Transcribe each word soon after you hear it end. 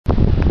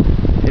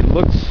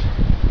looks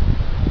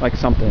like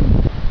something.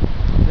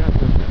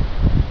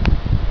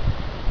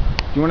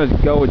 Do you want to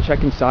go and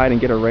check inside and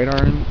get a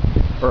radar in?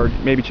 Or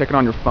maybe check it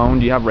on your phone?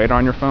 Do you have radar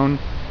on your phone?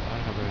 I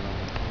have radar on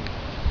my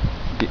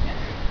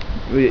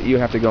phone. You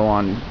have to go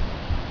online.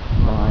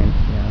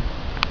 Yeah.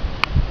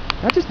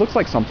 That just looks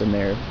like something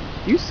there.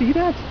 Do you see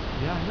that?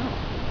 Yeah, I know.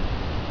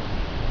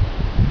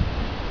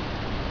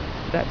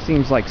 That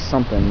seems like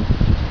something.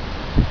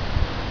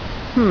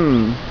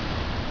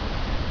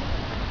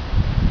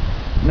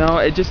 No,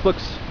 it just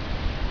looks...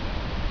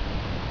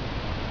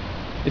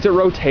 Is it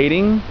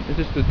rotating?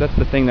 That's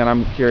the thing that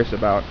I'm curious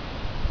about.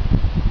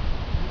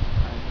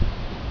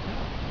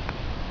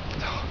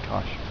 Oh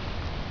gosh.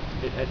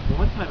 At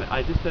one time,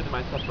 I just said to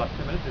myself about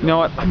 10 minutes ago. You know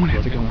what? I'm gonna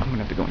have to go. I'm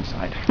gonna have to go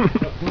inside.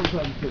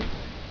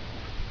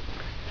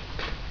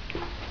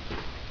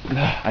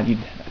 I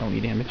don't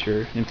need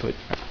amateur input.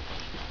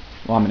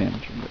 Well, I'm an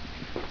amateur, but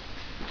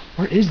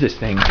where is this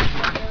thing?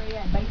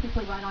 Area,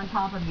 basically right on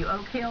top of you.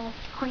 Oak Hill,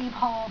 Creve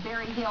Hall,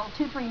 Berry Hill.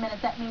 2-3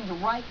 minutes. That means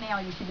right now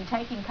you should be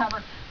taking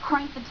cover.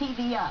 Crank the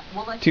TV up.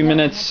 We'll let 2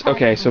 minutes.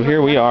 Okay, so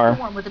here we are.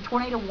 With a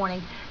tornado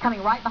warning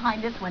coming right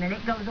behind this one, and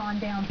it goes on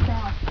down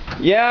south.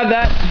 Yeah,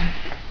 that.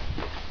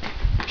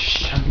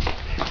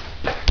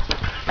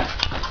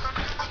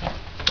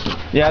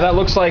 Yeah, that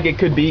looks like it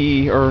could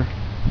be, or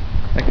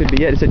that could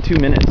be it. It said 2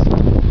 minutes. 2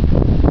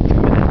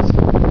 minutes.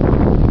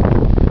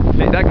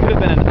 That could have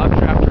been an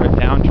updraft or a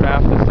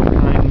downdraft of some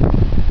kind.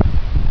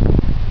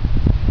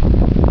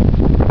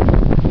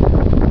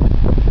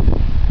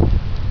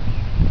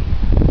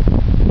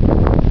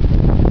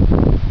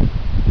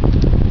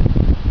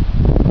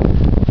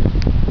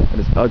 That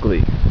is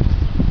ugly.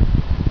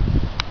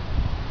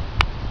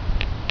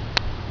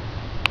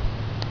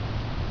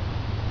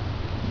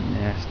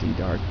 Nasty,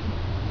 dark,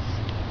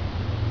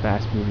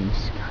 fast-moving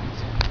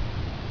skies.